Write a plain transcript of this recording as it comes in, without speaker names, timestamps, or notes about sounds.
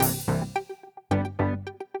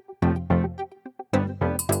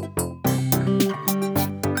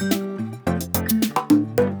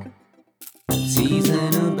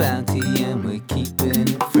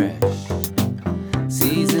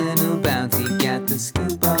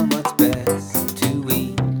scoop on what's best to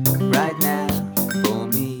eat right now for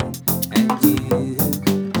me and you.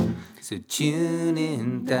 So tune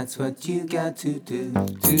in, that's what you got to do.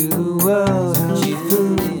 To the world of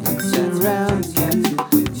food surrounds you.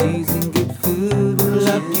 Choosing good food will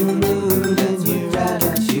up your mood and your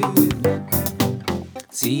attitude.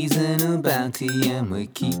 Seasonal Bounty and we're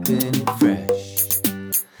keeping it fresh.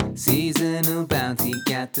 Seasonal Bounty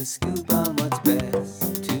got the scoop on what's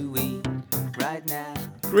best to eat right now.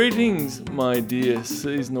 Greetings, my dear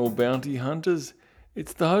Seasonal Bounty hunters.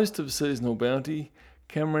 It's the host of Seasonal Bounty,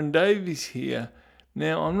 Cameron Davies here.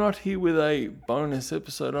 Now, I'm not here with a bonus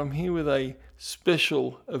episode, I'm here with a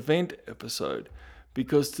special event episode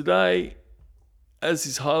because today, as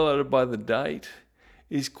is highlighted by the date,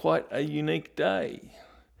 is quite a unique day.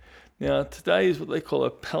 Now, today is what they call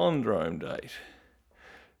a palindrome date.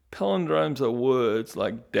 Palindromes are words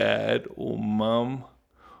like dad or mum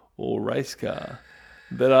or race car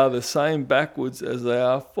that are the same backwards as they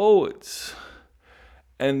are forwards.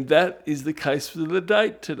 And that is the case for the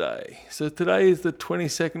date today. So today is the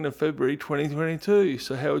 22nd of February 2022.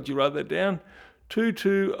 So how would you write that down?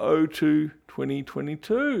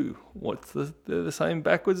 2202-2022. They're the same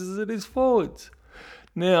backwards as it is forwards.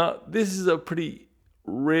 Now, this is a pretty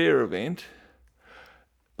rare event.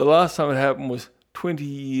 The last time it happened was 20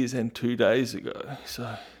 years and 2 days ago.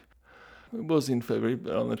 So it was in February,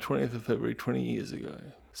 but on the 20th of February, 20 years ago.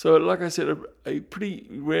 So like I said, a pretty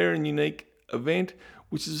rare and unique event,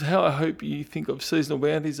 which is how I hope you think of Seasonal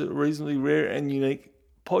Bounties, a reasonably rare and unique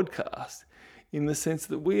podcast, in the sense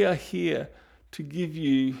that we are here to give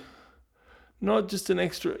you not just an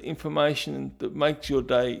extra information that makes your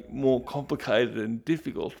day more complicated and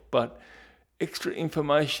difficult, but extra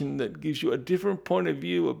information that gives you a different point of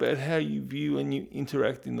view about how you view and you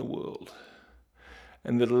interact in the world,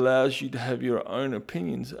 and that allows you to have your own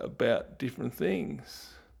opinions about different things.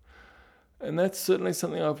 And that's certainly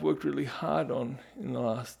something I've worked really hard on in the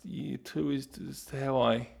last year too, is just how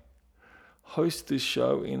I host this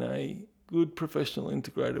show in a good, professional,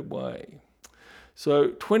 integrated way. So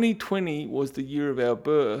 2020 was the year of our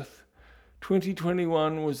birth,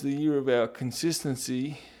 2021 was the year of our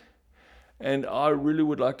consistency, and I really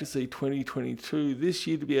would like to see 2022 this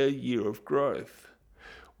year to be a year of growth,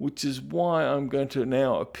 which is why I'm going to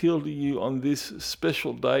now appeal to you on this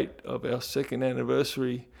special date of our second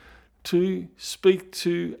anniversary to speak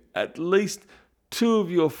to at least two of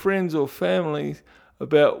your friends or family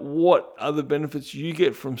about what are the benefits you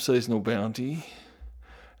get from Seasonal Bounty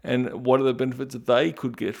and what are the benefits that they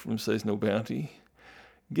could get from Seasonal Bounty.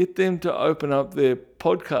 Get them to open up their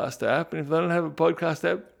podcast app, and if they don't have a podcast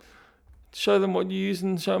app, show them what you use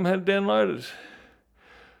and show them how to download it.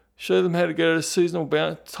 Show them how to go to Seasonal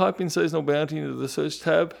Bounty, type in Seasonal Bounty into the search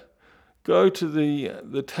tab, go to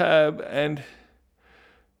the tab and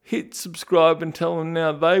hit subscribe, and tell them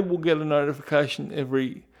now they will get a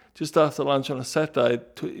notification just after lunch on a Saturday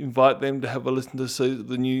to invite them to have a listen to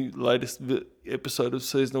the new latest episode of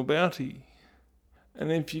Seasonal Bounty.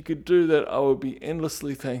 And if you could do that, I would be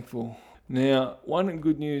endlessly thankful. Now, one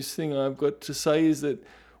good news thing I've got to say is that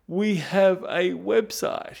we have a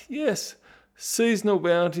website. Yes,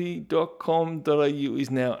 seasonalbounty.com.au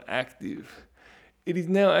is now active. It is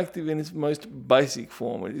now active in its most basic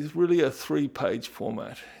form. It is really a 3-page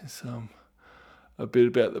format. It's a bit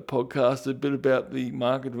about the podcast, a bit about the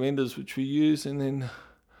market vendors which we use, and then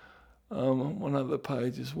one other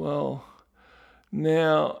page as well.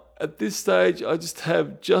 Now, at this stage, I just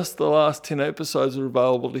have the last 10 episodes are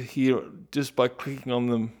available to hear just by clicking on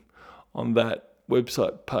them on that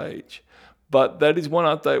website page. But that is one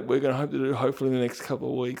update we're going to hope to do hopefully in the next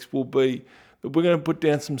couple of weeks, will be that we're going to put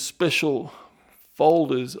down some special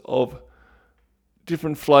folders of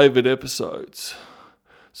different flavoured episodes.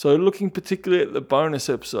 So looking particularly at the bonus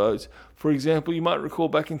episodes, for example, you might recall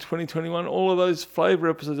back in 2021, all of those flavour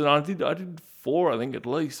episodes, and I did 4, I think at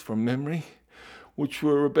least from memory, which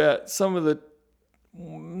were about some of the,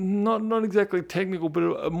 not exactly technical, but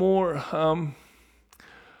a more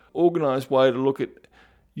organised way to look at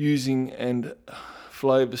using and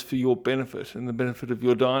flavours for your benefit and the benefit of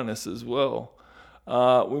your diners as well.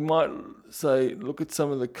 We might say look at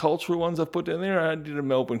some of the cultural ones I've put down there. I did a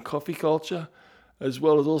Melbourne coffee culture, as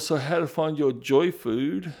well as also how to find your joy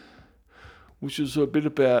food, which is a bit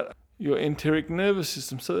about your enteric nervous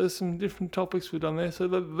system. So there's some different topics we've done there. So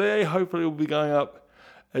that they hopefully will be going up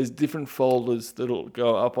as different folders that'll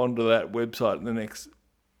go up onto that website in the next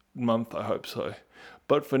month, I hope so.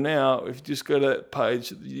 But for now, if you just go to that page,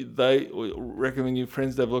 they recommend your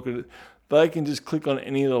friends to have a look at it. They can just click on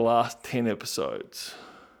any of the last 10 episodes.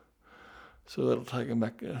 So that'll take them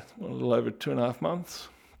back a little over 2.5 months.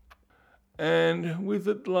 And with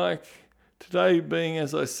it, like today being,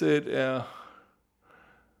 as I said, our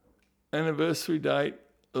anniversary date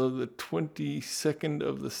of the 22nd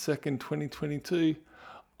of the 2nd, 2022,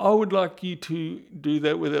 I would like you to do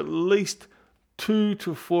that with at least 2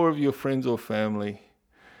 to 4 of your friends or family.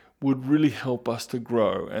 Would really help us to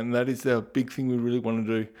grow, and that is our big thing we really want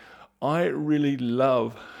to do. I really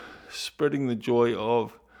love spreading the joy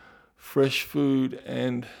of fresh food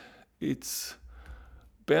and its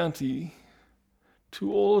bounty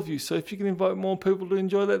to all of you. So if you can invite more people to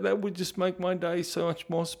enjoy that, that would just make my day so much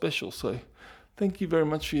more special. So thank you very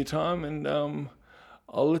much for your time, and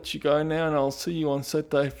I'll let you go now, and I'll see you on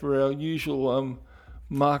Saturday for our usual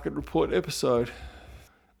market report episode.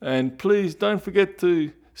 And please don't forget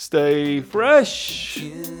to stay fresh.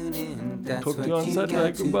 Talk to you on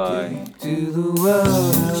Saturday. Goodbye. To the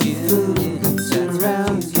world, tune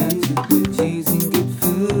surrounds you. Choosing good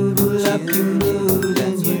food will up your mood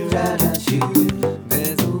and your attitude.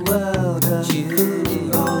 There's a world of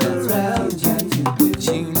food all around you.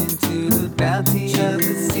 Tune into the bounty of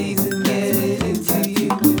the season, get it into you.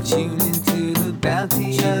 Tune into the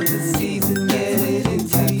bounty of the season, get it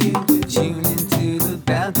into you. Tune into the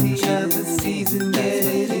bounty of the season, get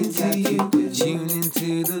it into you. Tune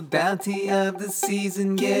into the bounty of the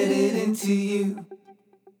season, get it into you.